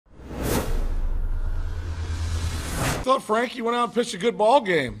thought Frankie went out and pitched a good ball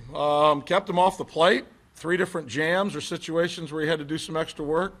game. Kept him off the plate. 3 different jams or situations where he had to do some extra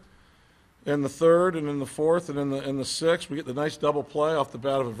work. In the 3rd and in the 4th and in the 6th, we get the nice double play off the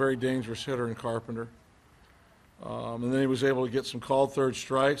bat of a very dangerous hitter in Carpenter. And then he was able to get some called 3rd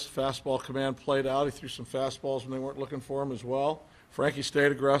strikes. Fastball command played out. He threw some fastballs when they weren't looking for him as well. Frankie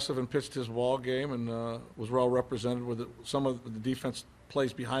stayed aggressive and pitched his ball game and was well represented with some of the defense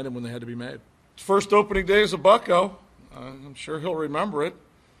plays behind him when they had to be made. His first opening day as a Bucco. I'm sure he'll remember it.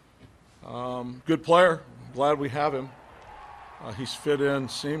 Good player. Glad we have him. He's fit in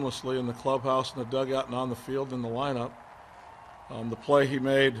seamlessly in the clubhouse, in the dugout, and on the field in the lineup. The play he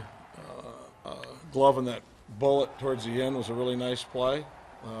made, glove in that bullet towards the end, was a really nice play.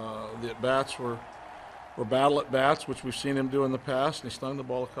 The at-bats were battle at-bats, which we've seen him do in the past, and he stung the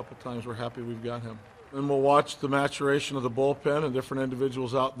ball a couple times. We're happy we've got him. And we'll watch the maturation of the bullpen and different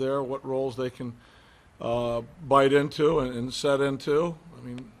individuals out there, what roles they can bite into and set into. I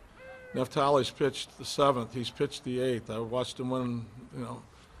mean, Neftali's pitched the 7th. He's pitched the 8th. I watched him win, the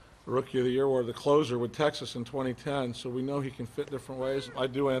Rookie of the Year or the closer with Texas in 2010, so we know he can fit different ways. I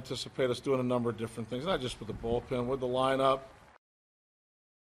do anticipate us doing a number of different things, not just with the bullpen, with the lineup.